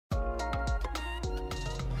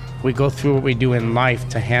we go through what we do in life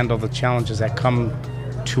to handle the challenges that come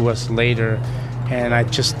to us later. And I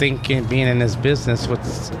just think being in this business,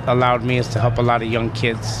 what's allowed me is to help a lot of young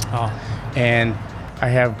kids. Oh. And I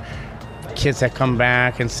have kids that come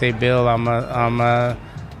back and say, Bill, I'm a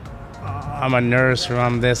nurse, or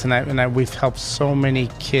I'm this, and we've helped so many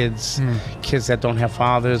kids, kids that don't have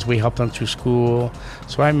fathers. We help them through school.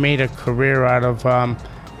 So I made a career out of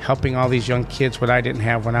helping all these young kids what I didn't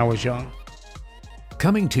have when I was young.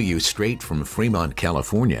 Coming to you straight from Fremont,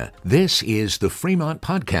 California, this is the Fremont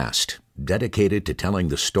Podcast, dedicated to telling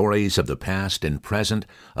the stories of the past and present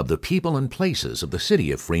of the people and places of the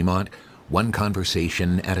city of Fremont, one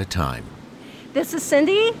conversation at a time. This is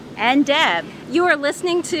Cindy and Deb. You are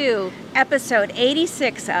listening to episode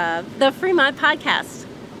 86 of the Fremont Podcast.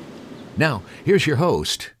 Now, here's your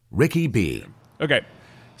host, Ricky B. Okay,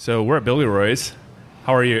 so we're at Billy Roy's.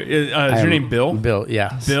 How are you? Is your name Bill? Bill,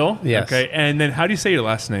 yes. Bill? Yes. Okay, and then how do you say your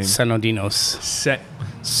last name? Sinodinos.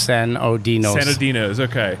 Sinodinos. Sinodinos,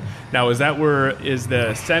 okay. Now, is that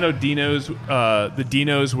the Sinodinos, the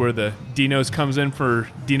Dinos, where the Dinos comes in for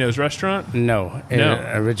Dino's restaurant? No. It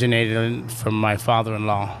originated from my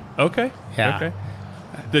father-in-law. Okay. Yeah. Okay.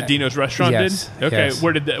 The Dino's restaurant yes, did? Okay. Yes.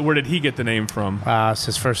 Where did he get the name from? It's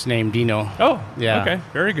his first name, Dino. Oh, yeah. Okay.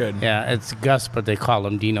 Very good. Yeah, it's Gus, but they call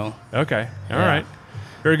him Dino. Okay. All right.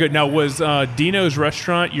 Very good. Now, was Dino's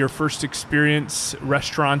restaurant your first experience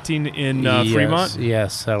restauranting in Fremont?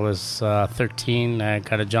 Yes, I was 13. I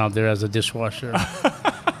got a job there as a dishwasher.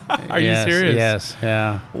 Are you serious? Yes,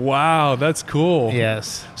 yeah. Wow, that's cool.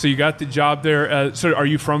 Yes. So you got the job there. So are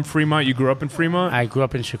you from Fremont? You grew up in Fremont? I grew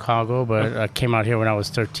up in Chicago, but I came out here when I was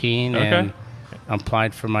 13 and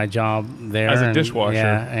applied for my job there. As a dishwasher?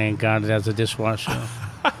 Yeah, and got it as a dishwasher.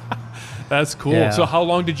 That's cool. Yeah. So how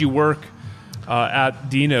long did you work at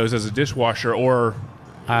Dino's as a dishwasher, or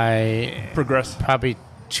I progressed? Probably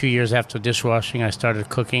 2 years after dishwashing, I started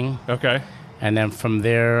cooking. Okay. And then from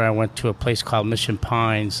there, I went to a place called Mission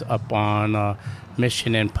Pines up on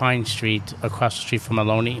Mission and Pine Street, across the street from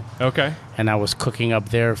Maloney. Okay. And I was cooking up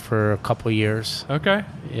there for a couple years. Okay.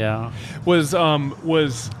 Yeah. Was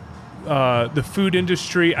the food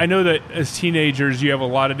industry, I know that as teenagers you have a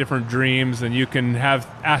lot of different dreams and you can have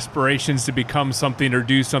aspirations to become something or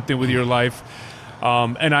do something with your life.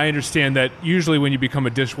 And I understand that usually when you become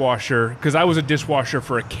a dishwasher, because I was a dishwasher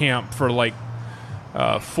for a camp for like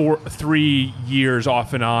 3 years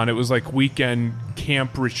off and on. It was like weekend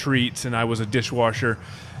camp retreats, and I was a dishwasher.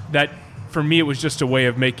 That, for me, it was just a way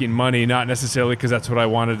of making money, not necessarily because that's what I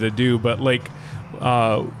wanted to do. But like,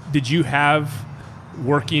 did you have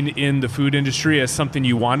working in the food industry as something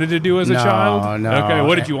you wanted to do as a child? No. Okay,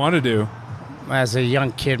 what did you want to do? As a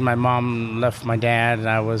young kid, my mom left my dad, and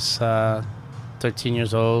I was 13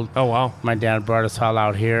 years old. Oh, wow. My dad brought us all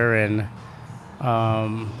out here, and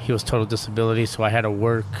he was total disability, so I had to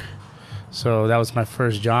work. So that was my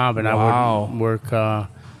first job, and wow. I would work. I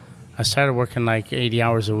started working like 80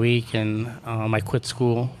 hours a week, and I quit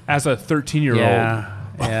school. As a 13-year-old? Yeah.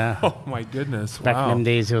 Yeah. Oh, my goodness. Back in them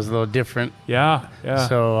days, it was a little different. Yeah, yeah.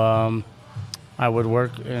 So I would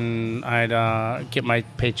work, and I'd get my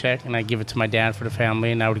paycheck, and I'd give it to my dad for the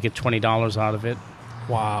family, and I would get $20 out of it.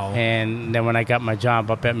 Wow. And then when I got my job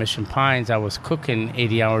up at Mission Pines, I was cooking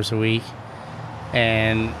 80 hours a week.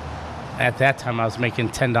 And at that time, I was making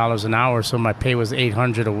 $10 an hour, so my pay was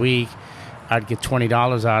 $800 a week. I'd get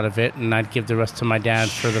 $20 out of it, and I'd give the rest to my dad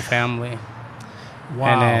for the family. Wow.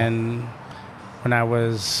 And then when I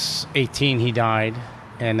was 18, he died,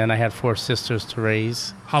 and then I had 4 sisters to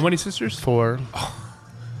raise. How many sisters? 4. Oh,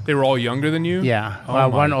 they were all younger than you? Yeah. Oh,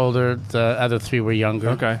 one older, the other 3 were younger.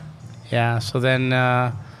 Okay. Yeah, so then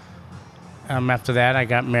after that, I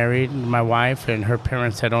got married. My wife and her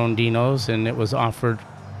parents had owned Dino's, and it was offered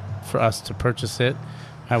for us to purchase it.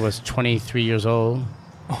 I was 23 years old.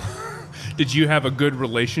 Did you have a good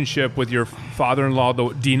relationship with your father-in-law,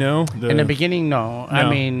 Dino? In the beginning, no. I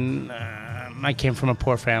mean, I came from a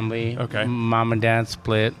poor family. Okay. Mom and dad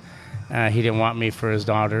split. He didn't want me for his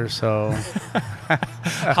daughter, so...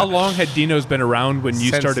 How long had Dino's been around when you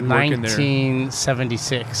started working there? Since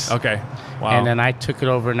 1976. Okay. Wow. And then I took it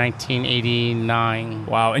over in 1989.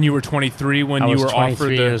 Wow. And you were 23 when you were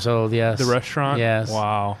offered years old, yes. the restaurant? Yes.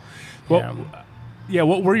 Wow. Well, yeah,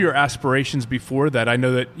 what were your aspirations before that? I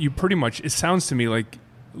know that you pretty much, it sounds to me like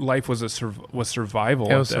life was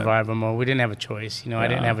survival. It was survival mode. We didn't have a choice. I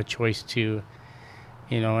didn't have a choice to,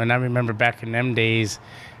 and I remember back in them days,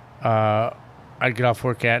 I'd get off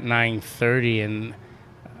work at 9:30,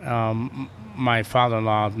 and my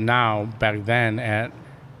father-in-law now, back then,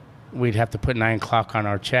 we'd have to put 9 o'clock on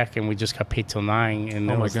our check, and we just got paid till 9. And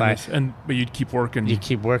oh my goodness! But you'd keep working. You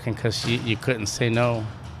keep working because you couldn't say no.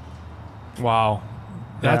 Wow.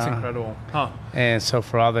 That's Yeah. incredible. Huh. And so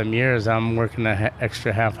for all them years, I'm working an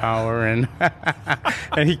extra half hour, and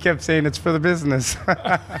and he kept saying it's for the business.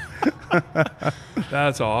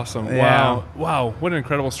 That's awesome. Yeah. Wow. Wow. What an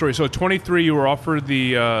incredible story. So at 23, you were offered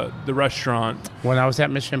the restaurant. When I was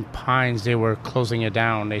at Mission Pines, they were closing it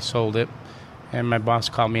down. They sold it. And my boss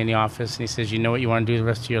called me in the office, and he says, you know what you want to do the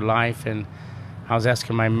rest of your life? And I was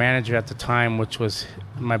asking my manager at the time, which was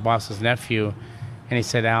my boss's nephew, and he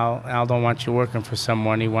said, Al don't want you working for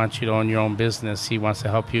someone. He wants you to own your own business. He wants to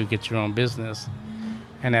help you get your own business.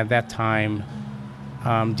 And at that time,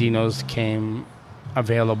 Dinos came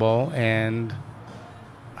available, and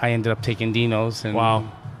I ended up taking Dinos. And, Wow.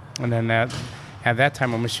 And then at that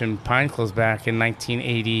time, when Mission Pine closed back in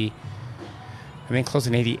 1980, I think closed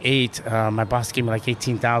in 88, my boss gave me like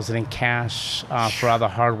 $18,000 in cash for all the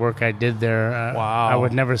hard work I did there. Wow. I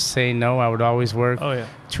would never say no. I would always work 2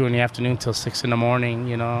 in the afternoon till 6 in the morning,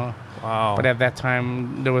 you know. Wow. But at that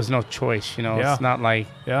time, there was no choice, you know. Yeah. It's not like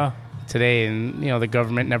today. And, you know, the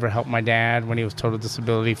government never helped my dad when he was total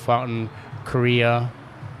disability, fought in Korea.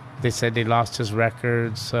 They said they lost his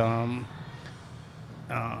records. He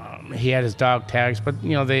had his dog tags, but,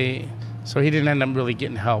 you know, so he didn't end up really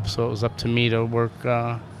getting help. So it was up to me to work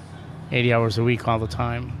 80 hours a week all the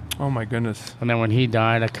time. Oh, my goodness. And then when he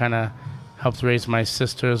died, I kind of helped raise my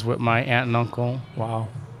sisters with my aunt and uncle. Wow.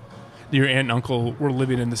 Your aunt and uncle were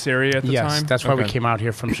living in this area at the time? Yes, that's why we came out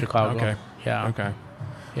here from Chicago. Okay. Yeah. Okay.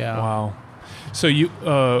 Yeah. Wow. So you,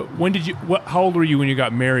 how old were you when you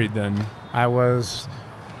got married then? I was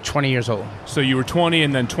 20 years old. So you were 20,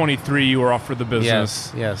 and then 23 you were off for the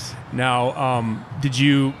business. Yes. Now, did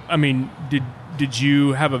you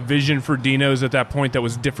have a vision for Dinos at that point that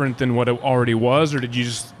was different than what it already was, or did you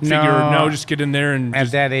just figure, just get in there and at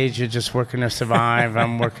that age you're just working to survive.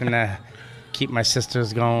 I'm working to keep my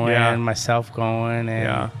sisters going and myself going,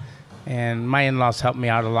 and my in-laws helped me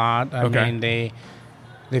out a lot. I mean, they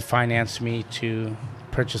financed me to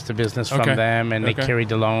purchase the business from them, and they carried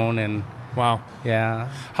the loan. And wow. Yeah.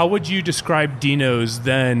 How would you describe Dinos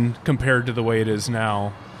then compared to the way it is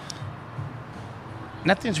now?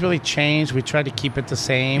 Nothing's really changed. We try to keep it the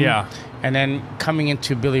same. Yeah. And then coming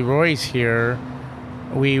into Billy Roy's here,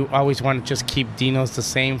 we always want to just keep Dinos the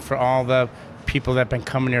same for all the people that have been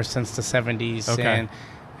coming here since the 70s. Okay.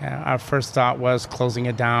 And our first thought was closing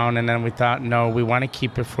it down, and then we thought, no, we want to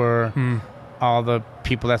keep it for all the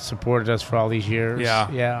people that supported us for all these years.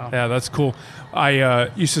 Yeah, that's cool. I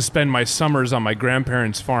used to spend my summers on my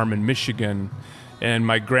grandparents' farm in Michigan, and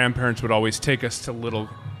my grandparents would always take us to little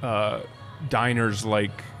diners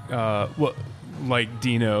like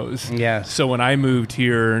Dinos. Yes. So when I moved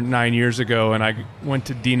here 9 years ago and I went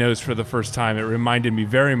to Dinos for the first time, it reminded me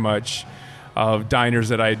very much of diners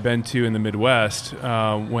that I had been to in the Midwest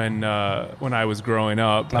when I was growing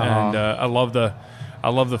up, and I love the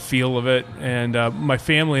feel of it. And my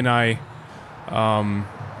family and I,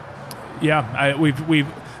 we've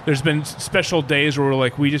there's been special days where we're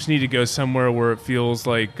like, we just need to go somewhere where it feels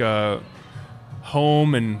like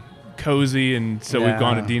home and cozy, and so we've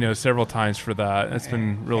gone to Dinos several times for that. That's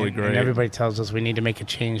been really great. And everybody tells us we need to make a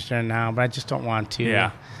change there now, but I just don't want to.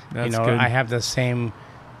 Yeah, that's good. I have the same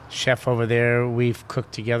chef over there. We've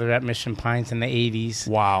cooked together at Mission Pines in the 80s.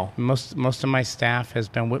 Wow. Most of my staff has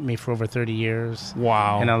been with me for over 30 years.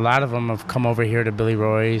 Wow. And a lot of them have come over here to Billy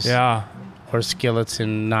Roy's. Yeah. Or Skillets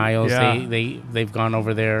and Niles. Yeah. They've gone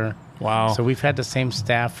over there. Wow. So we've had the same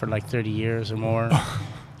staff for like 30 years or more.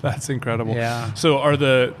 That's incredible. Yeah. So are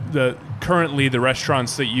the currently the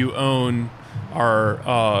restaurants that you own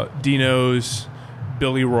are Dinos,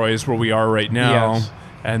 Billy Roy's, where we are right now,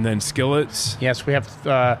 and then Skillets? Yes, we have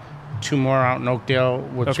 2 more out in Oakdale,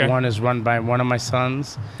 which one is run by one of my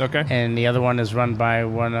sons. Okay. And the other one is run by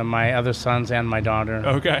one of my other sons and my daughter.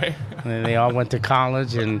 Okay. And they all went to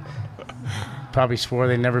college and probably swore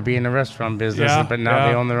they'd never be in the restaurant business, but now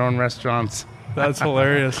they own their own restaurants. That's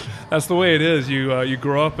hilarious. That's the way it is. You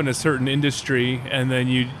grow up in a certain industry, and then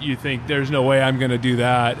you think there's no way I'm going to do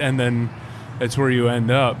that, and then that's where you end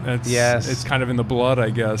up. It's kind of in the blood,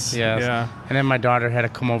 I guess. Yes. Yeah. And then my daughter had to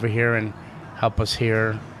come over here and help us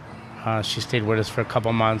here. She stayed with us for a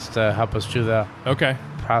couple months to help us do the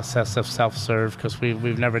process of self-serve, because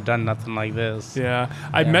we've never done nothing like this. Yeah.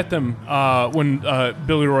 I met them when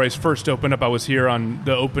Billy Roy's first opened up. I was here on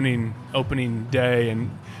the opening day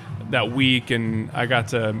and that week, and I got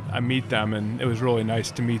to meet them, and it was really nice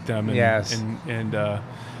to meet them and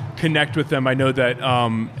connect with them. I know that,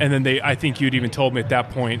 and then I think you'd even told me at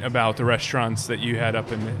that point about the restaurants that you had up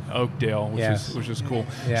in Oakdale, which is cool.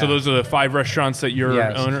 Yeah. So those are the 5 restaurants that you're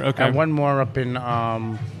owner. Okay. And one more up in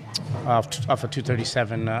off of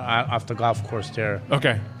 237 off the golf course there.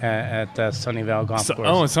 Okay. At Sunnyvale Golf Course.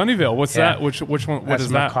 Oh, in Sunnyvale. What's Yeah. that? Which one? What That's is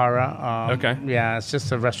that? Macara. Okay. Yeah, it's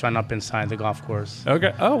just a restaurant up inside the golf course.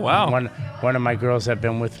 Okay. Oh, wow. One of my girls that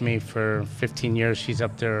been with me for 15 years, she's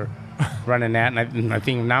up there running that, and I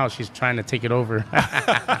think now she's trying to take it over.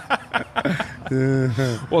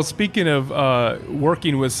 Well, speaking of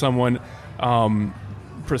working with someone,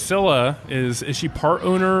 Priscilla is she part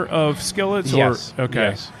owner of Skillets? Yes. Or, okay.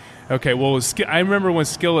 Yes. Okay. Well, I remember when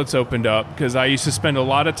Skillets opened up because I used to spend a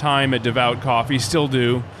lot of time at Devout Coffee, still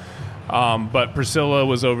do. But Priscilla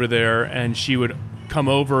was over there, and she would come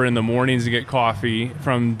over in the mornings to get coffee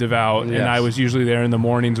from Devout, Yes. and I was usually there in the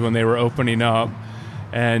mornings when they were opening up.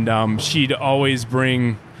 And she'd always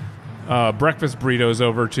bring breakfast burritos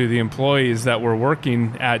over to the employees that were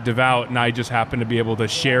working at Devout, and I just happened to be able to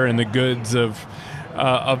share in the goods of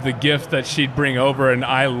the gift that she'd bring over, and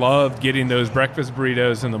I loved getting those breakfast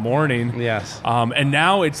burritos in the morning. Yes. And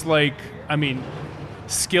now it's like, I mean,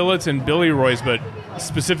 Skillets and Billy Roy's, but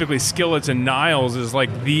specifically Skillets and Niles is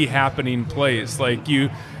like the happening place. Like, you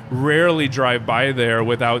rarely drive by there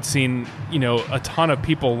without seeing, a ton of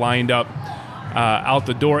people lined up out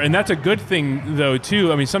the door. And that's a good thing, though,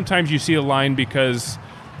 too. I mean, sometimes you see a line because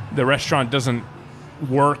the restaurant doesn't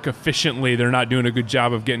work efficiently. They're not doing a good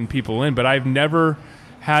job of getting people in. But I've never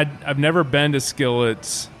been to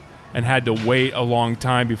Skillets and had to wait a long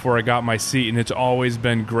time before I got my seat, and it's always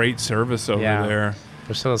been great service over there.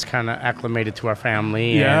 Priscilla's kind of acclimated to our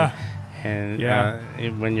family. Yeah.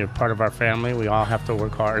 And when you're part of our family, we all have to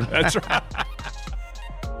work hard. That's right.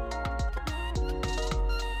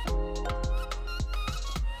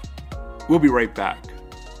 We'll be right back.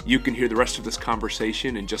 You can hear the rest of this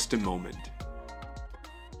conversation in just a moment.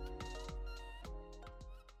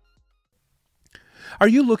 Are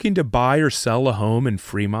you looking to buy or sell a home in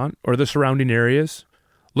Fremont or the surrounding areas?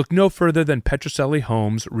 Look no further than Petrocelli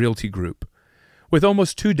Homes Realty Group. With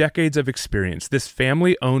almost 2 decades of experience, this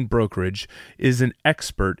family-owned brokerage is an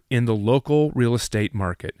expert in the local real estate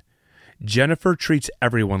market. Jennifer treats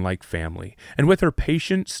everyone like family, and with her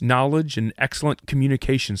patience, knowledge, and excellent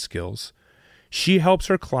communication skills, she helps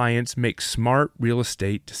her clients make smart real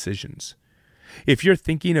estate decisions. If you're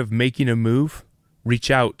thinking of making a move,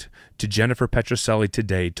 reach out to Jennifer Petrocelli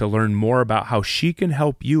today to learn more about how she can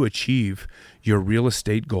help you achieve your real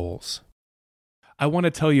estate goals. I want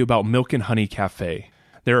to tell you about Milk and Honey Cafe.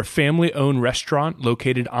 They're a family-owned restaurant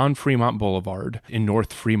located on Fremont Boulevard in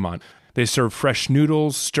North Fremont. They serve fresh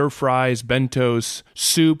noodles, stir-fries, bentos,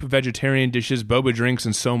 soup, vegetarian dishes, boba drinks,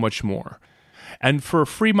 and so much more. And for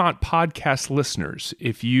Fremont podcast listeners,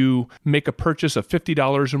 if you make a purchase of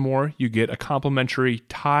 $50 or more, you get a complimentary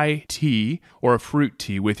Thai tea or a fruit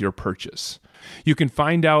tea with your purchase. You can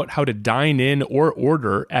find out how to dine in or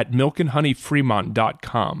order at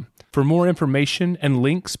milkandhoneyfremont.com. For more information and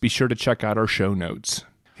links, be sure to check out our show notes.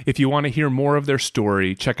 If you want to hear more of their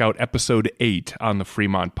story, check out episode 8 on the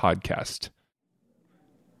Fremont podcast.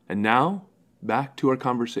 And now, back to our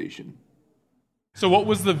conversation. So what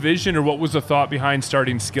was the vision or what was the thought behind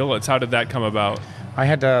starting Skillets? How did that come about? I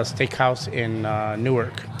had a steakhouse in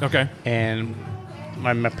Newark. Okay. And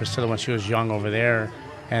I met Priscilla when she was young over there.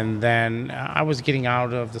 And then I was getting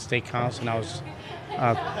out of the steakhouse, and I was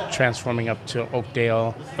transforming up to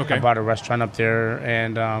Oakdale. Okay. I bought a restaurant up there,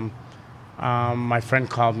 and my friend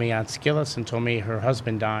called me on Skillets and told me her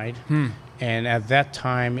husband died. And at that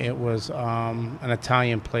time, it was an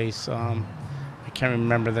Italian place. I can't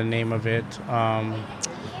remember the name of it.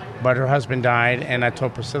 But her husband died, and I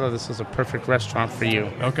told Priscilla this is a perfect restaurant for you.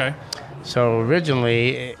 Okay. So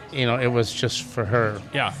originally, it was just for her.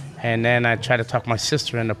 Yeah. And then I tried to talk my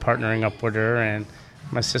sister into partnering up with her, and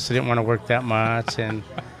my sister didn't want to work that much,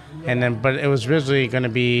 but it was originally going to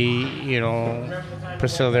be,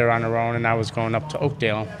 Priscilla there on her own, and I was going up to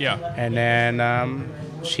Oakdale. Yeah. And then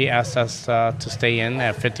she asked us to stay in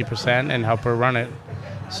at 50% and help her run it.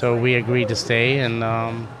 So we agreed to stay, and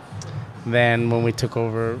then when we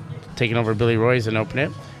taking over Billy Roy's and open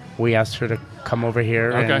it, we asked her to come over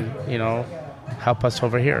here and, help us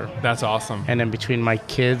over here. That's awesome. And then between my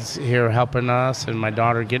kids here helping us and my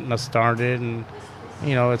daughter getting us started, and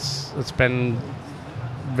it's been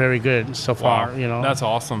very good so far. Wow. That's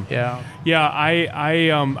awesome. Yeah. Yeah,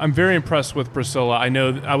 I'm very impressed with Priscilla. I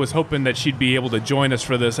know I was hoping that she'd be able to join us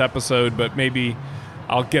for this episode, but maybe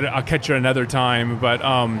I'll catch her another time. But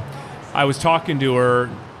I was talking to her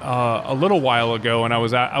a little while ago, and I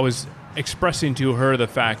was expressing to her the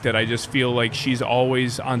fact that I just feel like she's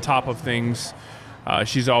always on top of things.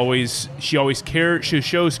 She always cares. She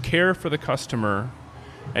shows care for the customer,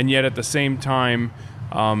 and yet at the same time,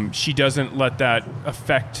 she doesn't let that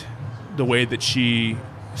affect the way that she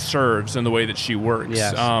serves and the way that she works.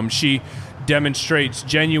 Yes. She demonstrates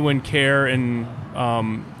genuine care and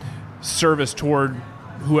service toward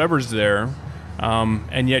whoever's there,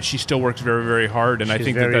 and yet she still works very, very hard. And She's I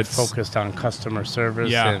think very that's focused on customer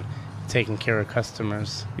service and taking care of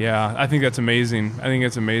customers. Yeah, I think that's amazing.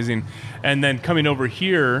 And then coming over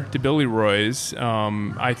here to Billy Roy's,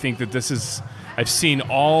 I think that I've seen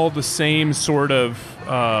all the same sort of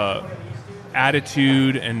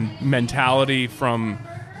attitude and mentality from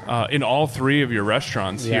in all three of your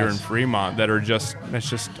restaurants here in Fremont that's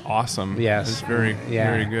just awesome. Yes. It's very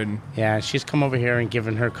good. Yeah, she's come over here and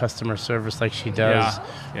given her customer service like she does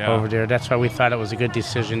over there. That's why we thought it was a good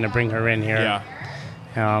decision to bring her in here. Yeah.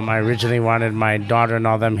 I originally wanted my daughter and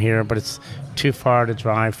all them here, but it's too far to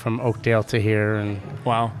drive from Oakdale to here. And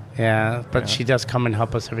wow. Yeah, but she does come and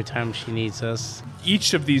help us every time she needs us.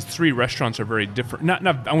 Each of these three restaurants are very different. Not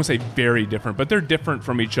I won't say very different, but they're different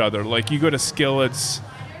from each other. Like you go to Skillets,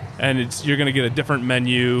 and you're going to get a different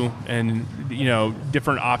menu and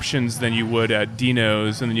different options than you would at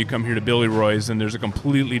Dino's, and then you come here to Billy Roy's, and there's a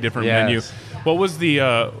completely different menu. What was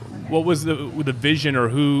the vision, or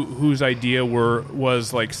whose idea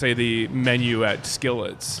was like, say, the menu at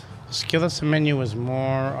Skillets? Skillets' menu was more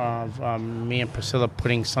of me and Priscilla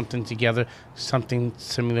putting something together, something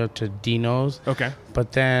similar to Dino's. Okay.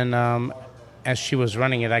 But then as she was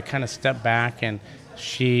running it, I kind of stepped back, and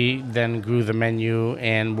she then grew the menu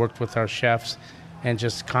and worked with our chefs and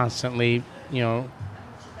just constantly,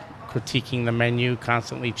 critiquing the menu,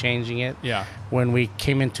 constantly changing it. Yeah. When we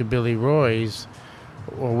came into Billy Roy's,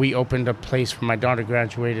 we opened a place when my daughter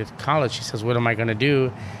graduated college. She says, what am I going to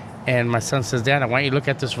do? And my son says, Dad, I want you to look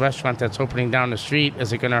at this restaurant that's opening down the street.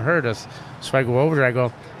 Is it going to hurt us? So I go over there. I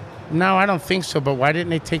go, no, I don't think so. But why didn't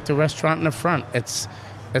they take the restaurant in the front? It's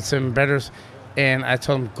in better. And I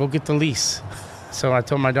told him, go get the lease. So I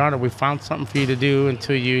told my daughter, we found something for you to do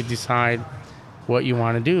until you decide what you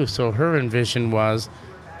want to do. So her envision was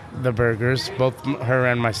the burgers, both her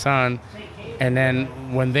and my son. And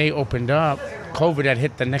then when they opened up, COVID had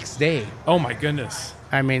hit the next day. Oh, my goodness.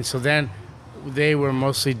 I mean, so then they were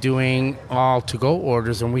mostly doing all to-go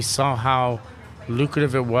orders, and we saw how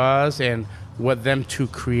lucrative it was and what them two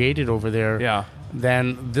created over there. Yeah.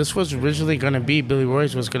 Then this was originally going to be, Billy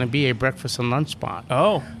Roy's was going to be a breakfast and lunch spot.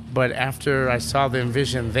 Oh. But after I saw the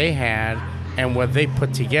envision they had and what they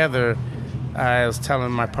put together, I was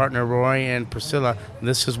telling my partner Roy and Priscilla,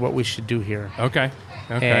 this is what we should do here. Okay.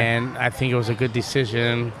 And I think it was a good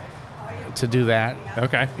decision to do that.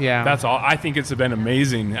 Okay. Yeah. That's all. I think it's been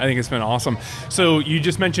amazing. I think it's been awesome. So you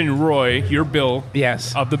just mentioned Roy. You're Bill.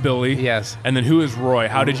 Yes. Of the Billy. Yes. And then who is Roy?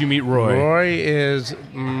 How did you meet Roy? Roy is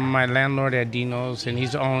my landlord at Dino's, and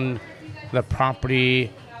he's owned the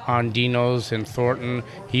property on Dino's in Thornton.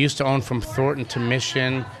 He used to own from Thornton to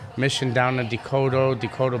Mission down to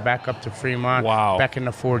Dakota back up to Fremont. Wow. Back in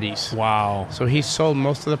the 40s. Wow. So he sold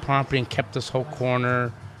most of the property and kept this whole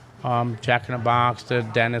corner. Jack in the Box, the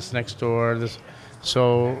dentist next door.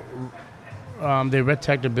 So they red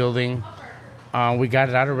tagged the building. We got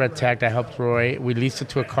it out of red tagged. I helped Roy. We leased it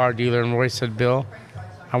to a car dealer, and Roy said, Bill,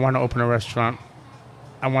 I want to open a restaurant.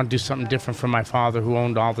 I want to do something different from my father, who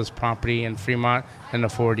owned all this property in Fremont in the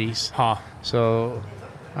 40s. Huh. So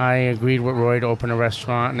I agreed with Roy to open a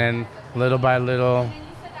restaurant, and then little by little,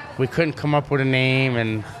 we couldn't come up with a name,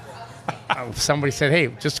 and somebody said, hey,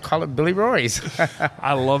 just call it Billy Roy's.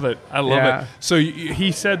 I love it. I love it. So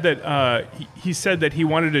he said that he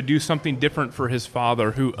wanted to do something different for his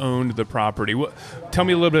father, who owned the property. Tell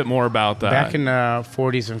me a little bit more about that. Back in the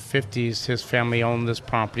 40s and 50s, his family owned this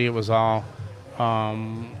property. It was all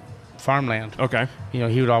farmland. Okay.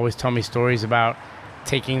 He would always tell me stories about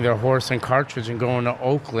taking their horse and cartridge and going to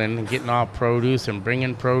Oakland and getting all produce and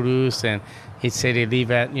bringing produce, and he'd say they leave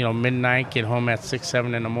at midnight, get home at 6,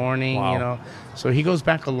 7 in the morning. Wow. So he goes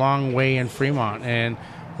back a long way in Fremont. And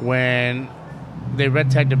when they red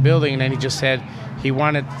tagged the building, and then he just said he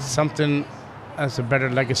wanted something as a better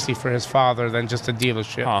legacy for his father than just a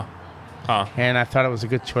dealership. And I thought it was a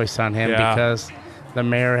good choice on him because the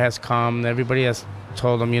mayor has come, everybody has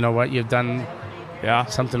told him, you know what, you've done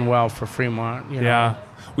something well for Fremont. Yeah.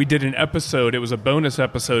 We did an episode. It was a bonus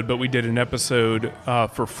episode, but we did an episode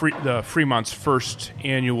for Fremont's first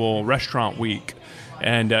annual restaurant week,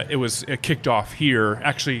 and it kicked off here.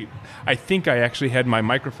 Actually, I think I actually had my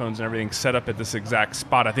microphones and everything set up at this exact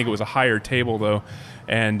spot. I think it was a higher table though,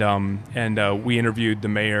 and we interviewed the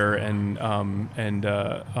mayor and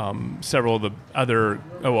several of the other.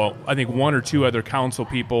 I think one or two other council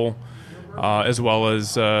people. As well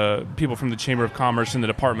as people from the Chamber of Commerce and the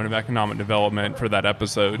Department of Economic Development for that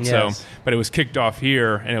episode. Yes. So, but it was kicked off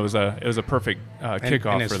here, and it was a perfect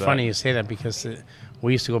kickoff and it's for that. funny you say that because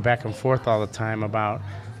we used to go back and forth all the time about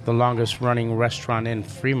the longest running restaurant in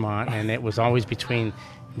Fremont, and it was always between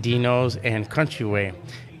Dino's and Countryway.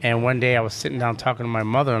 And one day I was sitting down talking to my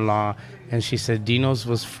mother-in-law, and she said Dino's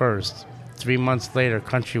was first. 3 months later,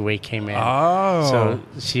 Countryway came in. Oh. So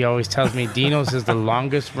she always tells me Dino's is the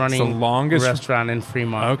longest running restaurant in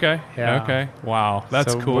Fremont. Okay. Yeah. Okay. Wow.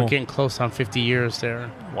 That's so cool. We're getting close on 50 years there.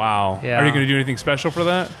 Wow. Yeah. Are you going to do anything special for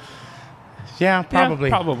that? Yeah, probably.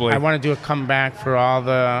 Yeah, probably. I want to do a comeback for all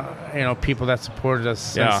the people that supported us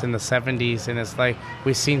since in the 70s, and it's like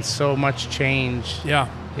we've seen so much change. Yeah.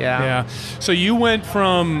 Yeah. So you went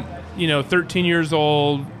from 13 years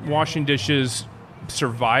old, washing dishes,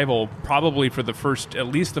 survival, probably for at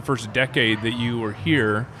least the first decade that you were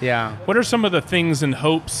here. Yeah. What are some of the things and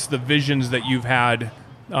hopes, the visions that you've had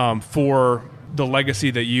for the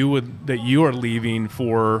legacy that you are leaving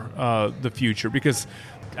for the future? Because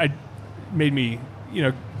it made me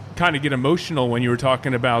kind of get emotional when you were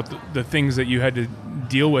talking about the things that you had to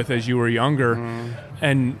deal with as you were younger,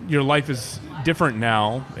 and your life is different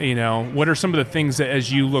now. What are some of the things that,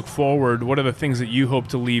 as you look forward, what are the things that you hope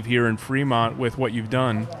to leave here in Fremont with what you've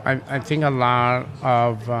done? I think a lot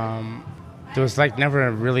of there was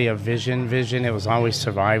never really a vision. It was always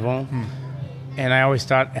survival. And I always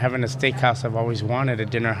thought having a steakhouse, I've always wanted a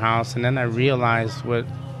dinner house. And then I realized what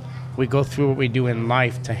we go through, what we do in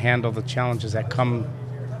life to handle the challenges that come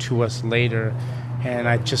to us later. And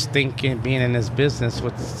I just think being in this business,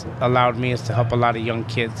 what's allowed me is to help a lot of young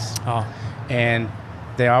kids. And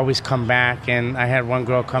they always come back. And I had one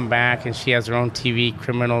girl come back, and she has her own TV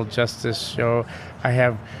criminal justice show. I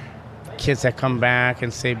have kids that come back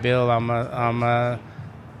and say, Bill, I'm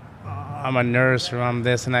a nurse, or I'm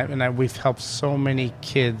this, and we've helped so many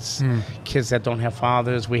kids, kids that don't have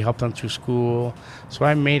fathers. We help them through school. So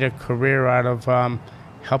I made a career out of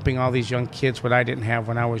helping all these young kids what I didn't have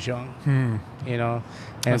when I was young. And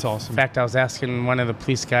that's awesome. In fact, I was asking one of the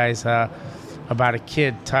police guys about a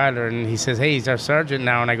kid, Tyler, and he says, hey, he's our sergeant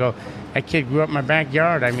now. And I go, that kid grew up in my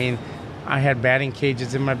backyard. I mean, I had batting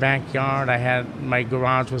cages in my backyard. My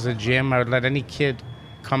garage was a gym. I would let any kid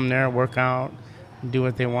come there, work out, do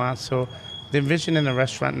what they want. So the vision in the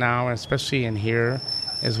restaurant now, especially in here,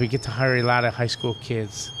 is we get to hire a lot of high school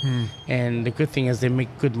kids. And the good thing is they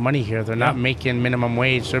make good money here. They're not making minimum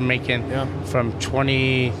wage. They're making from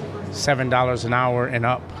 $27 an hour and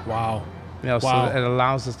up. Wow. So it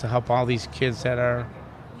allows us to help all these kids that are,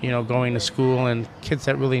 going to school, and kids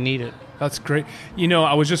that really need it. That's great.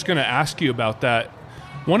 I was just going to ask you about that.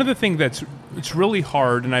 One of the things it's really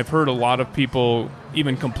hard, and I've heard a lot of people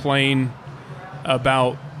even complain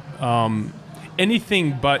about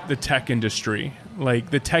anything but the tech industry. Like,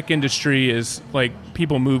 the tech industry is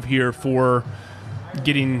people move here for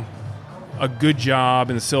getting a good job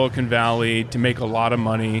in Silicon Valley to make a lot of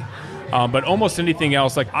money. But almost anything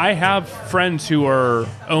else, I have friends who are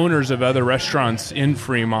owners of other restaurants in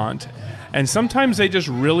Fremont, and sometimes they just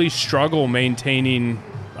really struggle maintaining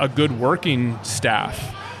a good working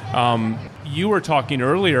staff. You were talking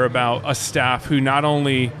earlier about a staff who not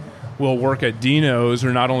only will work at Dino's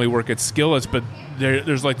or not only work at Skillets, but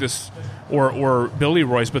there's this, or Billy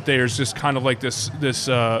Roy's, but there's just kind of this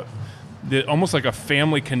almost like a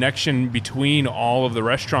family connection between all of the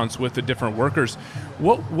restaurants with the different workers.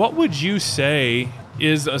 What would you say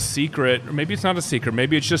is a secret, or maybe it's not a secret,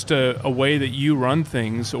 maybe it's just a way that you run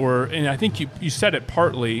things, and I think you said it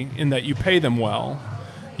partly in that you pay them well,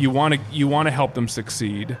 you want to help them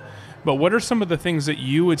succeed, but what are some of the things that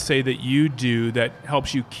you would say that you do that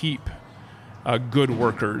helps you keep good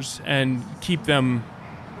workers and keep them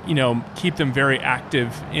very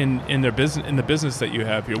active in their business, in the business that you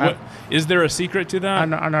have here? Is there a secret to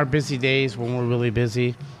that? On our busy days, when we're really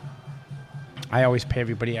busy, I always pay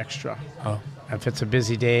everybody extra. If it's a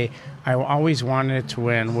busy day, I always wanted it to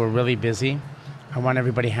when we're really busy, I want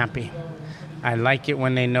everybody happy. I like it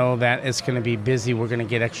when they know that it's going to be busy, we're going to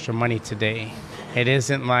get extra money today. It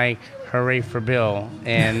isn't like, hooray for Bill,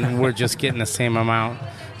 and we're just getting the same amount.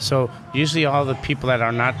 So usually all the people that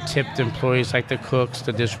are not tipped employees, like the cooks,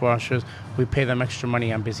 the dishwashers, we pay them extra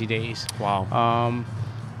money on busy days. Wow.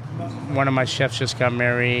 One of my chefs just got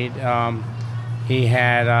married. He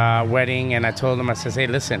had a wedding, and I told him, I says, hey,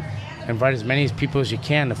 listen, invite as many people as you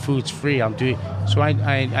can. The food's free. I'll do it. So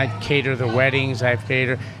I cater the weddings. I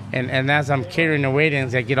cater. And as I'm catering the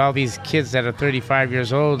weddings, I get all these kids that are 35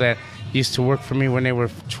 years old that used to work for me when they were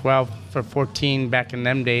 12 or 14 back in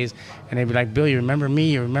them days. And they'd be like, Bill, you remember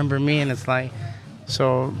me? You remember me? And it's like,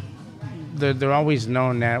 so they're always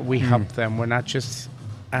known that we help them. We're not just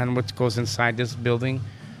on what goes inside this building.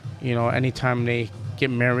 Anytime they get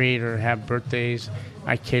married or have birthdays,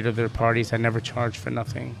 I cater their parties. I never charge for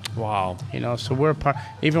nothing. Wow. So we're part.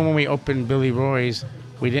 Even when we opened Billy Roy's,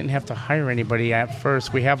 we didn't have to hire anybody at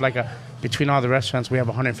first. We have between all the restaurants, we have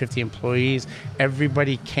 150 employees.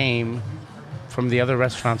 Everybody came from the other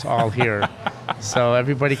restaurants all here. So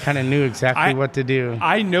everybody kind of knew exactly what to do.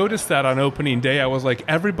 I noticed that on opening day. I was like,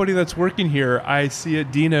 everybody that's working here, I see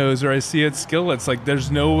at Dino's or I see at Skillets. Like, there's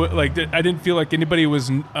no, I didn't feel like anybody was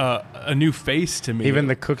a new face to me. Even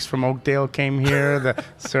the cooks from Oakdale came here, the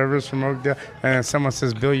servers from Oakdale. And then someone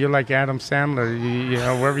says, Bill, you're like Adam Sandler. You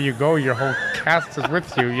know, wherever you go, your whole cast is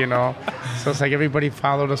with you, So it's like everybody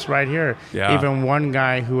followed us right here. Yeah. Even one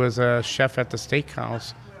guy who was a chef at the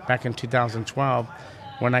steakhouse back in 2012,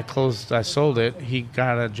 when I sold it, he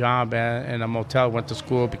got a job in a motel, went to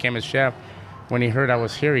school, became a chef. When he heard I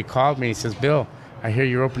was here, he called me. He says, Bill, I hear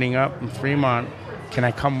you're opening up in Fremont. Can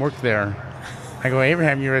I come work there? I go,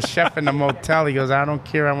 Abraham, you're a chef in a motel. He goes, I don't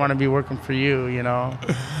care. I want to be working for you,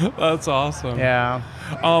 That's awesome. Yeah.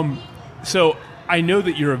 So I know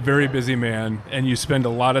that you're a very busy man and you spend a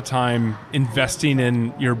lot of time investing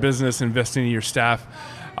in your business, investing in your staff.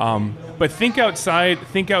 But think outside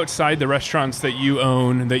the restaurants that you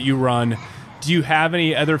own, that you run. Do you have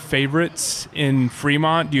any other favorites in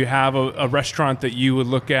Fremont? Do you have a restaurant that you would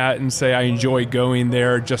look at and say, I enjoy going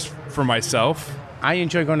there just for myself? I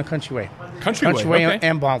enjoy going to Countryway. Countryway, okay.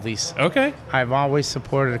 And Baldi's. Okay. I've always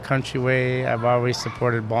supported Countryway. I've always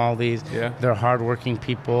supported Baldi's. Yeah. They're hardworking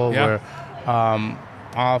people. Yeah. We're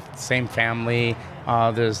all same family.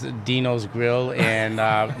 There's Dino's Grill in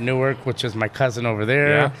Newark, which is my cousin over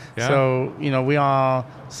there. Yeah. So, we all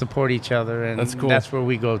support each other, and that's cool. That's where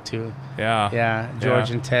we go to. Yeah.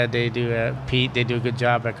 George and Ted, Pete, they do a good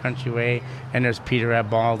job at Countryway, and there's Peter at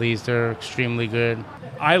Baldi's. They're extremely good.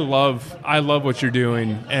 I love what you're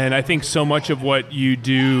doing, and I think so much of what you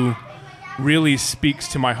do really speaks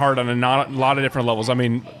to my heart on a lot of different levels. I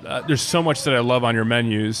mean, there's so much that I love on your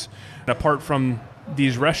menus. And apart from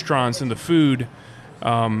these restaurants and the food,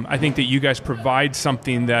 I think that you guys provide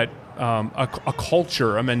something that a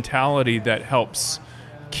culture, a mentality that helps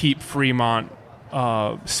keep Fremont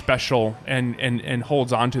special and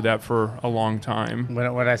holds on to that for a long time.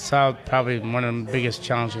 What I saw, probably one of the biggest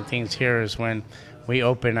challenging things here is when we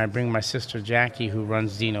open, I bring my sister Jackie, who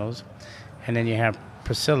runs Dino's, and then you have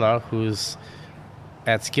Priscilla, who's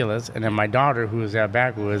at Skillets, and then my daughter, who is at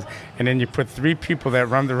Backwoods, and then you put three people that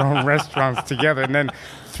run their own restaurants together, and then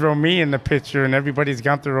throw me in the picture, and everybody's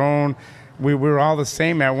got their own. We were all the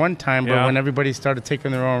same at one time, but when everybody started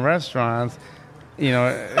taking their own restaurants,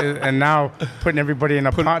 and now putting everybody in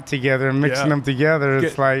a pot together and mixing them together,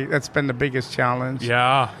 it's like that's been the biggest challenge.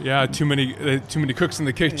 Yeah. Too many cooks in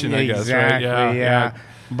the kitchen, I guess. Exactly. Right? Yeah.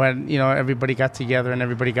 But everybody got together and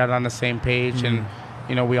everybody got on the same page, and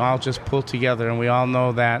we all just pulled together, and we all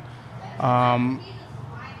know that on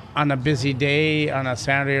a busy day, on a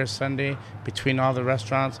Saturday or Sunday, between all the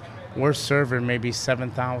restaurants, we're serving maybe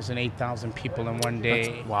 7,000, 8,000 people in one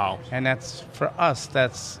day. Wow. And that's, for us,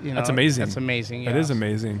 that's amazing. That's amazing. It is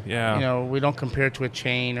amazing, yeah. We don't compare it to a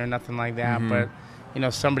chain or nothing like that, but,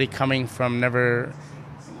 somebody coming from never...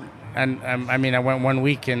 And I mean, I went 1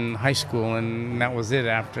 week in high school, and that was it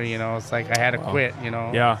after, it's like I had to quit,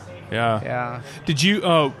 Yeah. Did you...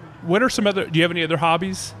 what are some other... Do you have any other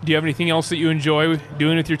hobbies? Do you have anything else that you enjoy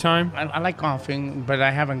doing with your time? I like golfing, but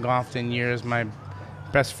I haven't golfed in years. My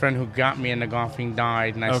best friend who got me into golfing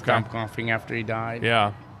died, and I stopped golfing after he died.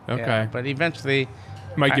 Yeah. Okay. Yeah, but eventually...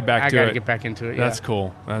 Might get back to it. I got to get back into it, That's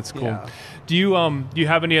cool. Yeah. Do you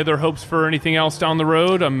have any other hopes for anything else down the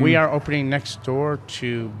road? We are opening next door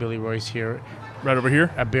to Billy Roy's here. Right over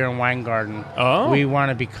here? A beer and wine garden. Oh. We want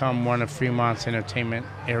to become one of Fremont's entertainment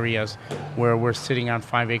areas where we're sitting on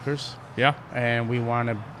 5 acres. Yeah. And we want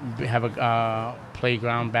to have a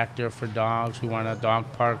playground back there for dogs. We want a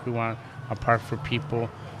dog park. We want a park for people.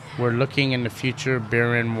 We're looking in the future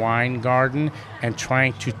beer and wine garden and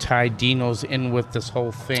trying to tie Dino's in with this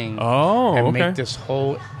whole thing. Oh, and make this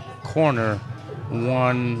whole corner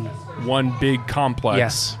one big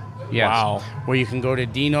complex. Yes. Wow. Where you can go to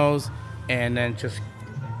Dino's and then just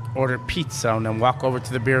order pizza and then walk over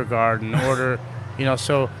to the beer garden, order,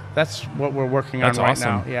 so that's what we're working on right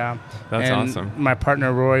now. Yeah. That's awesome. My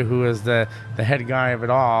partner Roy, who is the head guy of it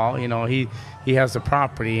all, he has the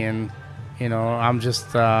property, and I'm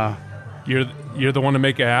just you're the one to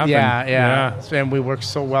make it happen. Yeah. And we work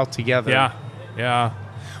so well together. Yeah.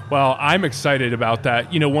 Well, I'm excited about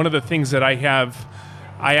that. One of the things that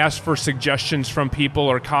I asked for suggestions from people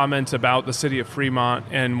or comments about the city of Fremont,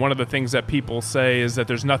 and one of the things that people say is that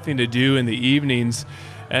there's nothing to do in the evenings,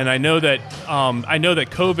 and I know that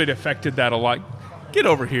COVID affected that a lot. Get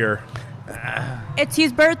over here. It's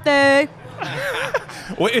his birthday.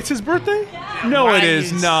 Wait, it's his birthday? No, Why it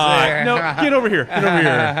is you not. say- No, get over here. Get over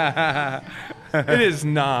here. It is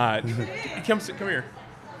not. Come here.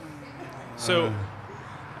 So,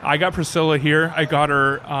 I got Priscilla here. I got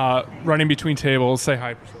her running between tables. Say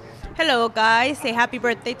hi, Priscilla. Hello, guys. Say happy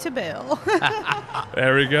birthday to Bill.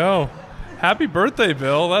 There we go. Happy birthday,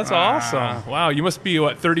 Bill. That's awesome. Wow, you must be,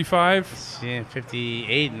 35? Yeah,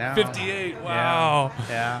 58 now. 58. Wow.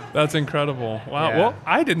 Yeah. That's incredible. Wow. Yeah. Well,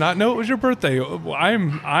 I did not know it was your birthday. What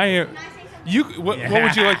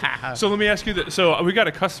would you like? So let me ask you this. So we got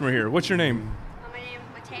a customer here. What's your name? My name is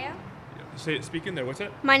Mateo. Say it. Speak in there. What's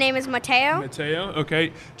it? My name is Mateo. Mateo.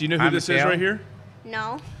 Okay. Do you know who Hi, this is Mateo. right here?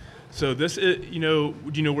 No. So this is. Do you know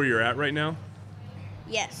where you're at right now?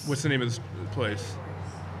 Yes. What's the name of this place?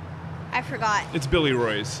 I forgot. It's Billy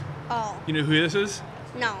Roy's. Oh. You know who this is?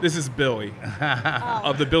 No. This is Billy Oh.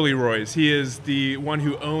 of the Billy Roy's. He is the one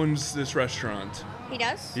who owns this restaurant. He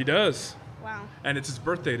does? He does. Wow. And it's his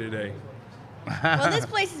birthday today. Well, this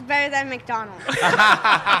place is better than McDonald's.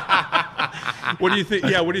 What do you think?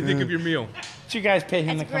 Yeah, what do you think of your meal? Did you guys pay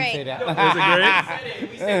him That's to come great. say that?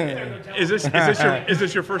 Is it great? Is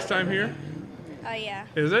this your first time here? Oh, yeah.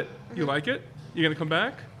 Is it? You like it? You gonna come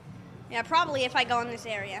back? Yeah, probably if I go in this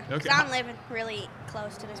area. Okay. Because I'm living really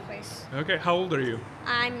close to this place. Okay. How old are you?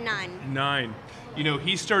 I'm 9. 9.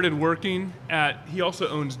 He started working at. He also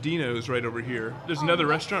owns Dino's right over here. There's another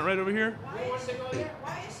restaurant right over here.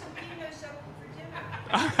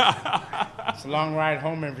 It's a long ride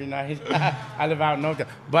home every night. I live out in Oakdale.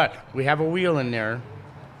 But we have a wheel in there,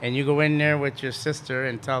 and you go in there with your sister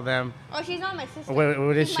and tell them, Oh, she's not my sister.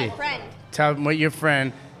 what is She's she? my friend. Tell them what your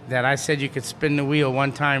friend that I said you could spin the wheel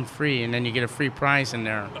one time free, and then you get a free prize in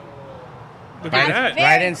there. Look That's at that. very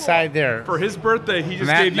Right cool. inside there. For his birthday, he just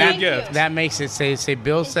That- gave you a Thank gift. you. That makes it say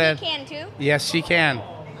Bill And said. she can too? Yes, she can.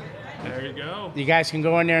 There you go. You guys can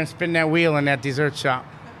go in there and spin that wheel in that dessert shop.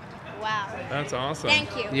 Wow. That's awesome. Thank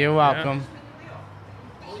you. You're welcome.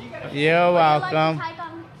 You're Would you like welcome. to type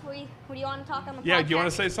on, would you want to talk on the podcast? Yeah. Do you want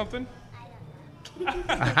to say something?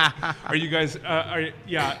 Are you guys?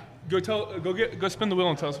 Yeah. Go spin the wheel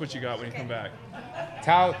and tell us what you got when you come back.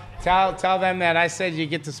 Tell them that I said you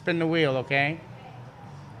get to spin the wheel, okay?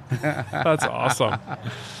 That's awesome.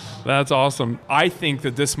 That's awesome. I think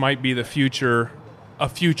that this might be a future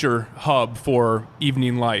hub for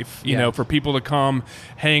evening life. You Yeah. know, for people to come,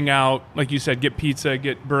 hang out, like you said, get pizza,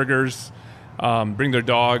 get burgers, bring their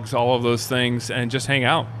dogs, all of those things, and just hang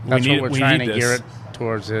out. That's what we're trying to this. gear it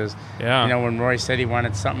towards is, Yeah. you know, when Roy said he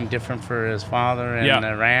wanted something different for his father and Yeah.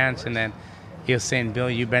 the ranch, and then he was saying, Bill,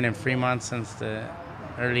 you've been in Fremont since the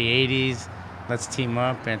early 80s. Let's team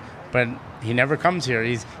up. But he never comes here.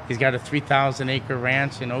 He's got a 3,000-acre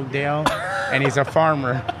ranch in Oakdale, and he's a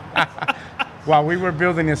farmer. While we were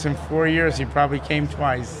building this in 4 years, he probably came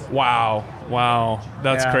twice. Wow.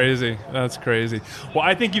 That's Yeah. crazy. That's crazy. Well,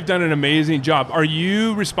 I think you've done an amazing job. Are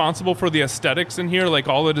you responsible for the aesthetics in here, like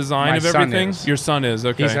all the design My of son everything? is. Your son is,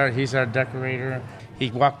 okay. He's our decorator.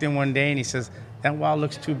 He walked in one day and he says, that wall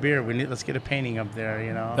looks too bare. Let's get a painting up there,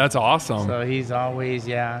 you know. That's awesome. So he's always,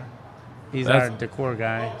 he's That's- our decor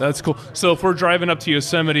guy. That's cool. So if we're driving up to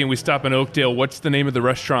Yosemite and we stop in Oakdale, what's the name of the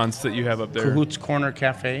restaurants that you have up there? Cahoots Corner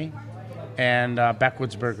Cafe and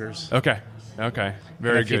Backwoods Burgers. Okay.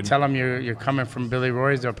 Very And if you good. tell them you're coming from Billy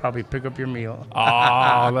Roy's, they'll probably pick up your meal.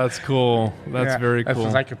 Oh, that's cool. That's Yeah. very cool.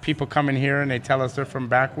 It's like if people come in here and they tell us they're from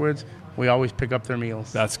Backwoods, we always pick up their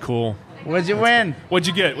meals. That's cool. What'd you win? What'd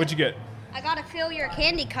you get? I got to fill your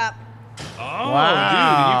candy cup. Oh,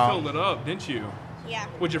 Wow. dude, you filled it up, didn't you? Yeah.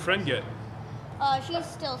 What'd your friend get? She's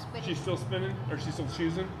still spinning. She's still spinning, or she's still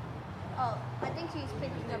choosing? Oh, I think she's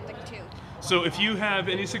picking up the 2. So if you have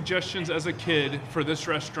any suggestions as a kid for this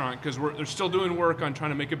restaurant, because they're still doing work on trying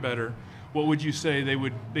to make it better, what would you say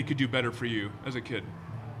they could do better for you as a kid?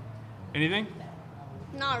 Anything?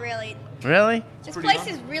 Not really. Really? This pretty place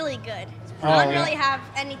awesome. is really good. Oh, I don't yeah. really have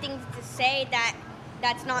anything to say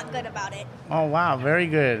that's not good about it. Oh, wow. Very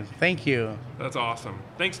good. Thank you. That's awesome.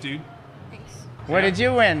 Thanks, dude. Thanks. What did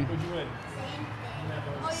you win? What'd you win?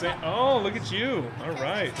 Oh, look at you. All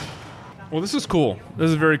right. Well, this is cool. This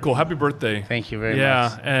is very cool. Happy birthday. Thank you very much.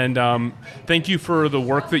 Yeah, and thank you for the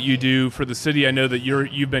work that you do for the city. I know that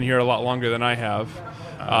you've been here a lot longer than I have,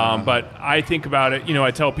 but I think about it. You know,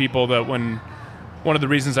 I tell people that one of the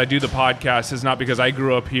reasons I do the podcast is not because I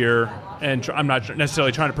grew up here, and I'm not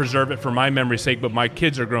necessarily trying to preserve it for my memory's sake, but my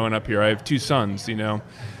kids are growing up here. I have 2 sons, you know,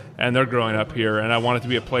 and they're growing up here, and I want it to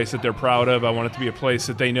be a place that they're proud of. I want it to be a place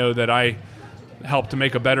that they know that I help to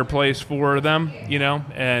make a better place for them, you know,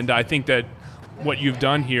 and I think that what you've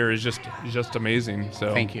done here is just amazing.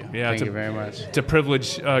 So Thank you. Yeah, Thank you very much. It's a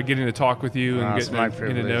privilege getting to talk with you and It's getting my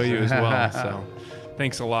to know privilege. you as well. So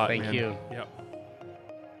Thanks a lot, Thank man. you. Yep.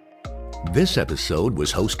 This episode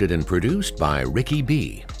was hosted and produced by Ricky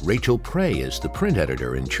B. Rachel Prey is the print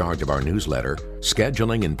editor in charge of our newsletter.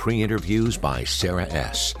 Scheduling and pre-interviews by Sarah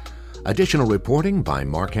S. Additional reporting by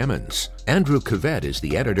Mark Emmons. Andrew Cavett is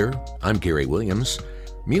the editor. I'm Gary Williams.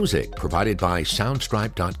 Music provided by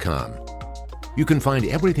Soundstripe.com. You can find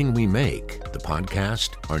everything we make, the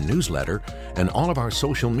podcast, our newsletter, and all of our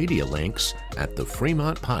social media links at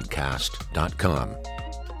thefremontpodcast.com.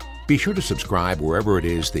 Be sure to subscribe wherever it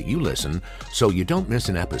is that you listen so you don't miss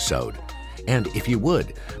an episode. And if you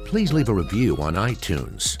would, please leave a review on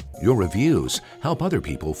iTunes. Your reviews help other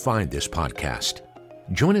people find this podcast.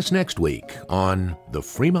 Join us next week on the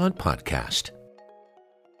Fremont Podcast.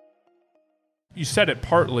 You said it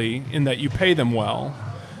partly in that you pay them well.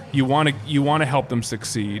 You want to help them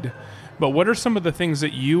succeed. But what are some of the things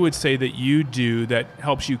that you would say that you do that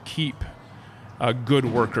helps you keep good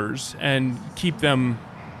workers and keep them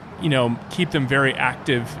very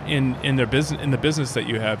active in their business, in the business that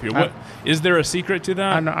you have here? What is there a secret to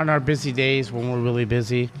that? On our busy days when we're really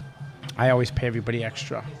busy, I always pay everybody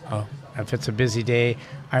extra. Oh. If it's a busy day,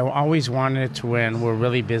 I always wanted it to when we're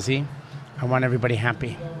really busy, I want everybody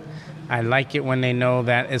happy. I like it when they know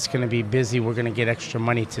that it's going to be busy, we're going to get extra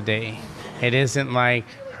money today. It isn't like,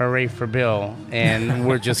 hooray for Bill, and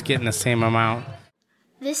we're just getting the same amount.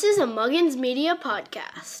 This is a Muggins Media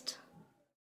podcast.